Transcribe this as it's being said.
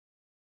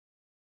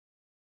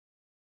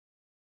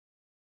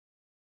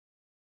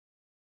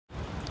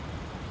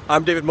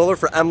I'm David Muller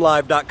for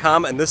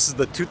MLive.com, and this is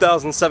the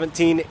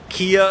 2017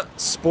 Kia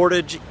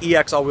Sportage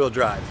EX all-wheel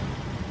drive.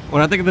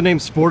 When I think of the name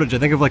Sportage, I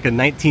think of like a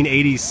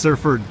 1980s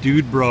surfer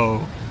dude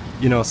bro,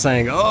 you know,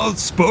 saying, "Oh,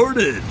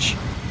 Sportage."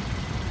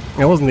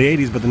 It wasn't the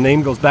 80s, but the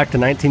name goes back to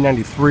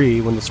 1993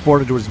 when the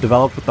Sportage was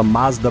developed with the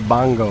Mazda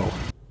Bongo.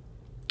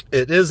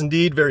 It is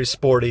indeed very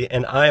sporty,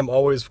 and I am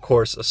always, of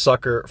course, a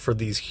sucker for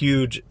these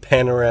huge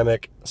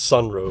panoramic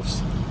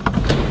sunroofs.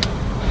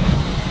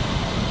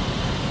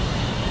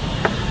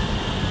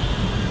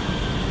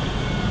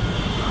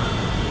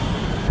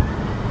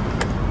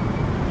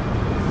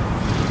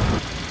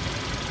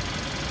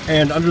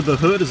 And under the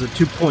hood is a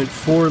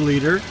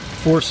 2.4-liter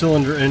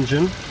four-cylinder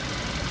engine.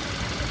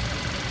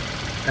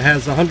 It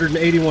has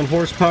 181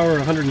 horsepower and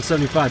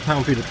 175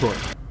 pound-feet of torque.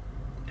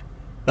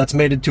 That's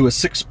mated to a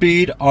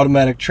 6-speed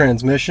automatic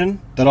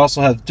transmission that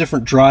also has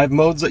different drive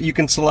modes that you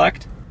can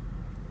select,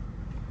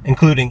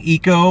 including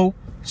Eco,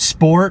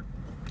 Sport,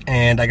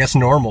 and I guess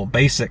normal,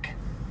 basic.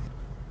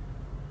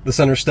 The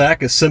center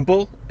stack is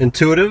simple,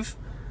 intuitive,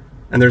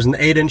 and there's an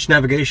 8-inch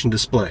navigation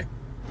display.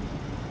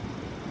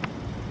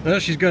 Now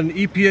she's got an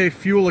EPA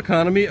fuel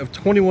economy of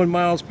 21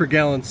 miles per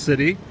gallon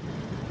city,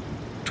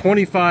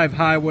 25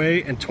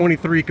 highway, and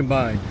 23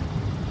 combined.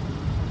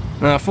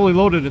 Fully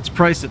loaded, it's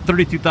priced at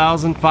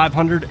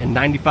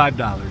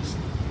 $32,595.